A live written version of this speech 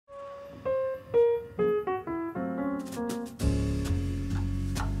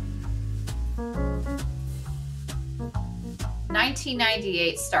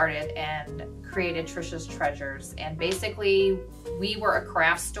1998 started and created Tricia's Treasures, and basically we were a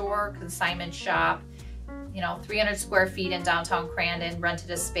craft store, consignment shop, you know, 300 square feet in downtown Crandon, rented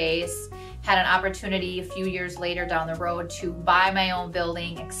a space, had an opportunity a few years later down the road to buy my own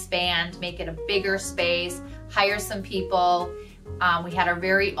building, expand, make it a bigger space, hire some people. We had our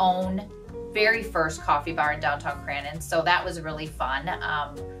very first coffee bar in downtown Crandon, so that was really fun.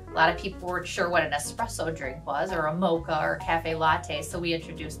 A lot of people weren't sure what an espresso drink was, or a mocha or cafe latte, so we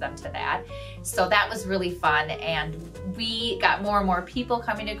introduced them to that. So that was really fun, and we got more and more people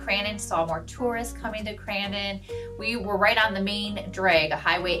coming to Crandon, saw more tourists coming to Crandon. We were right on the main drag,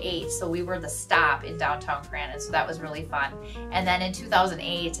 Highway 8, so we were the stop in downtown Crandon, so that was really fun. And then in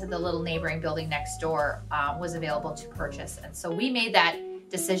 2008, the little neighboring building next door was available to purchase, and so we made that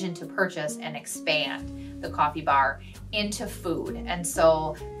decision to purchase and expand the coffee bar into food. And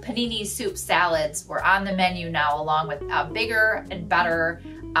so panini soup salads were on the menu now, along with a bigger and better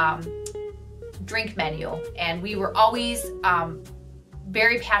drink menu. And we were always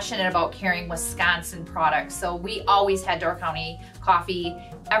very passionate about carrying Wisconsin products. So we always had Door County coffee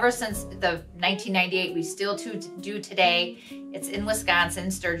ever since the 1998. We still do today. It's in Wisconsin,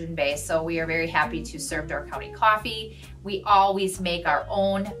 Sturgeon Bay. So we are very happy to serve Door County coffee. We always make our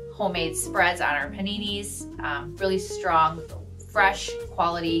own homemade spreads on our paninis, really strong, fresh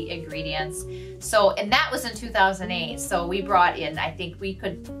quality ingredients. So, and that was in 2008. So we brought in, I think we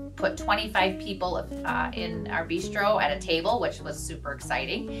could put 25 people in our bistro at a table, which was super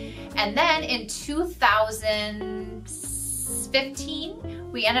exciting. And then in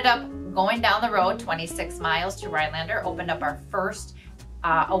 2015, we ended up going down the road 26 miles to Rhinelander, opened up our first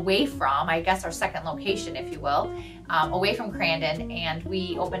away from, I guess, our second location, if you will, away from Crandon, and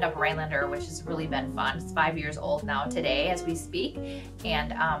we opened up Rhinelander, which has really been fun. It's 5 years old now today as we speak,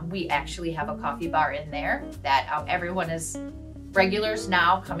 and we actually have a coffee bar in there that everyone is regulars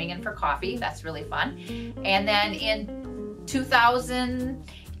now coming in for coffee. That's really fun. And then in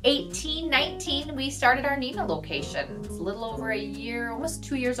 2018-19, we started our Neenah location. It's a little over a year, almost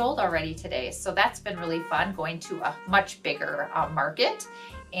 2 years old already today. So that's been really fun, going to a much bigger market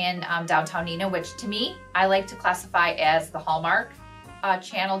in downtown Neenah, which to me, I like to classify as the Hallmark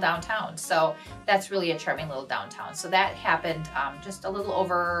channel downtown. So that's really a charming little downtown. So that happened just a little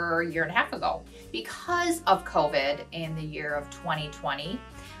over a year and a half ago. Because of COVID in the year of 2020,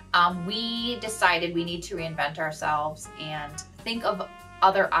 we decided we need to reinvent ourselves and think of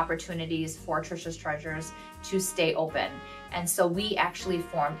other opportunities for Tricia's Treasures to stay open. And so we actually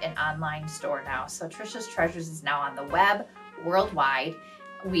formed an online store now. So Tricia's Treasures is now on the web worldwide.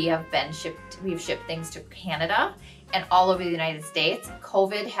 We have shipped things to Canada and all over the United States.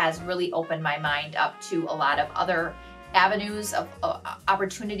 COVID has really opened my mind up to a lot of other avenues of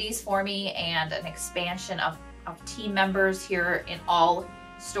opportunities for me, and an expansion of team members here in all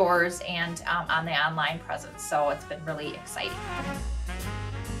stores and on the online presence. So it's been really exciting.